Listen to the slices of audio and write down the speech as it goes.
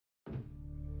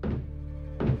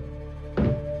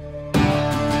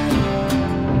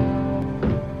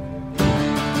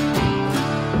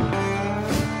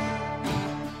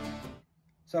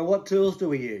So what tools do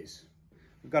we use?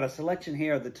 We've got a selection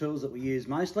here of the tools that we use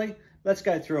mostly. Let's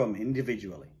go through them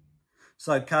individually.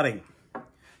 So cutting.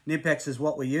 Knipex is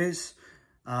what we use.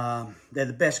 They're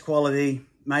the best quality,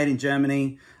 made in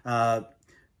Germany.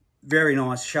 Very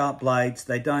nice, sharp blades.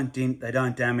 They don't dint, they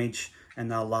don't damage, and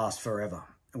they'll last forever.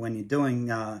 When you're doing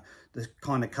the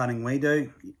kind of cutting we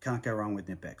do, you can't go wrong with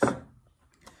Knipex.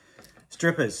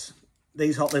 Strippers.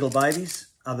 These hot little babies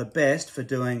are the best for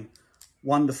doing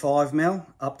 1 to 5 mil,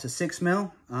 up to 6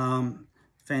 mil.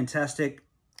 Fantastic.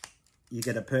 You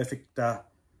get a perfect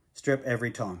strip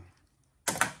every time.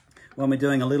 When we're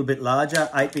doing a little bit larger,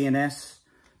 8 BNS,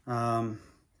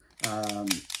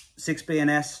 6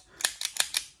 BNS,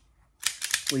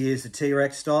 we use the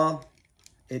T-Rex style.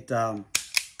 It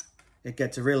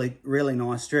gets a really, really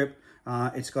nice strip.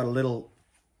 It's got a little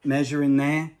measure in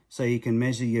there, so you can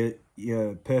measure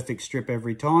your perfect strip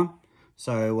every time.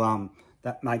 So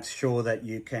that makes sure that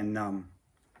you can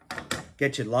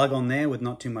get your lug on there with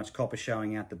not too much copper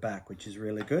showing out the back, which is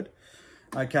really good.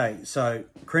 Okay, so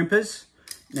crimpers.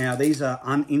 Now these are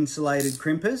uninsulated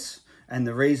crimpers, and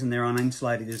the reason they're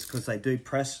uninsulated is because they do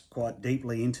press quite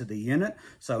deeply into the unit.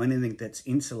 So anything that's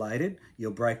insulated,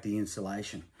 you'll break the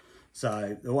insulation.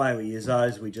 So the way we use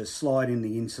those, we just slide in the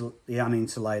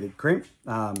uninsulated crimp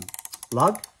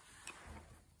lug.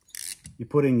 You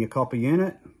put in your copper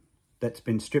unit that's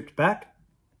been stripped back,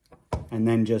 and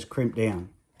then just crimp down.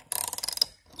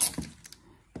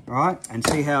 All right, and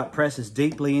see how it presses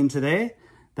deeply into there?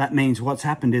 That means what's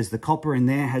happened is the copper in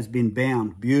there has been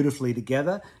bound beautifully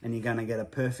together, and you're going to get a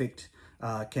perfect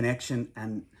connection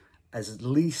and as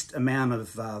least amount of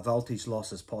voltage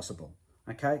loss as possible.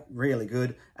 Okay, really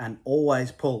good. And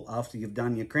always pull after you've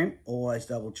done your crimp. Always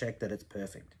double check that it's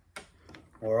perfect.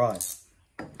 All right,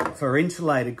 for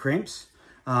insulated crimps,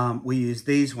 we use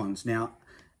these ones. Now,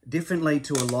 differently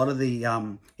to a lot of the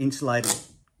insulated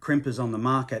crimpers on the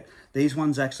market, these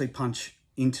ones actually punch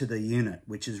into the unit,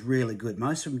 which is really good.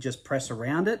 Most of them just press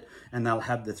around it and they'll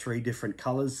have the 3 different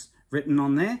colors written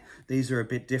on there. These are a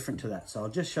bit different to that, so I'll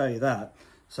just show you that.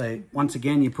 So once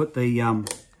again, you put the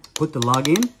lug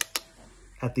in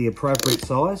at the appropriate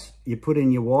size. You put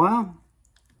in your wire,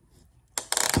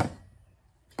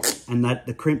 and let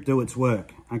the crimp do its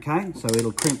work. Okay, so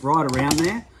it'll crimp right around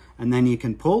there, and then you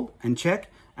can pull and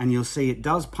check, and you'll see it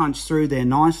does punch through there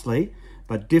nicely,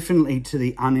 but differently to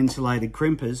the uninsulated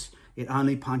crimpers, it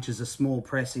only punches a small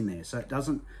press in there, so it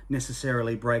doesn't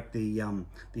necessarily break the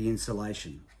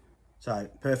insulation. So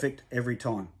perfect every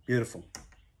time, beautiful.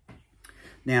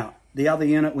 Now, the other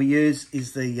unit we use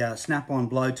is the snap-on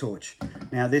blowtorch.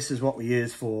 Now, this is what we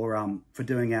use for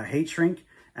doing our heat shrink,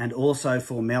 and also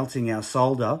for melting our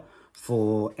solder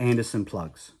for Anderson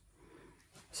plugs.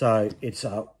 So it's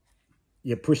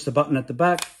you push the button at the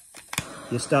back,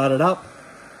 you start it up,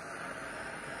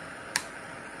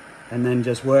 and then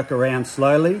just work around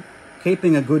slowly,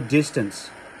 keeping a good distance.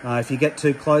 If you get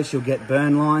too close, you'll get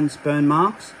burn lines, burn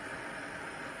marks.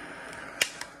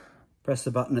 Press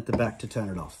the button at the back to turn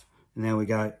it off. And there we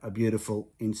go, a beautiful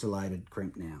insulated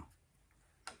crimp now.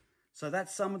 So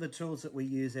that's some of the tools that we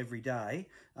use every day.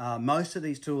 Most of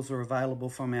these tools are available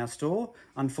from our store.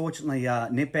 Unfortunately,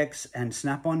 Knipex and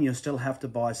Snap-on, you'll still have to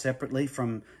buy separately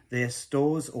from their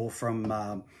stores or from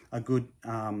a good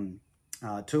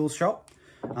tool shop.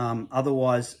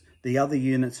 Otherwise, the other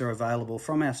units are available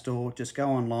from our store. Just go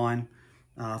online,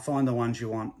 find the ones you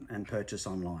want and purchase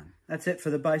online. That's it for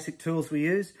the basic tools we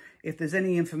use. If there's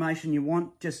any information you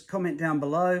want, just comment down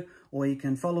below, or you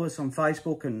can follow us on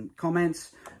Facebook and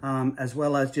comments, as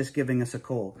well as just giving us a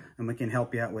call, and we can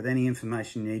help you out with any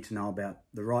information you need to know about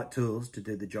the right tools to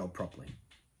do the job properly.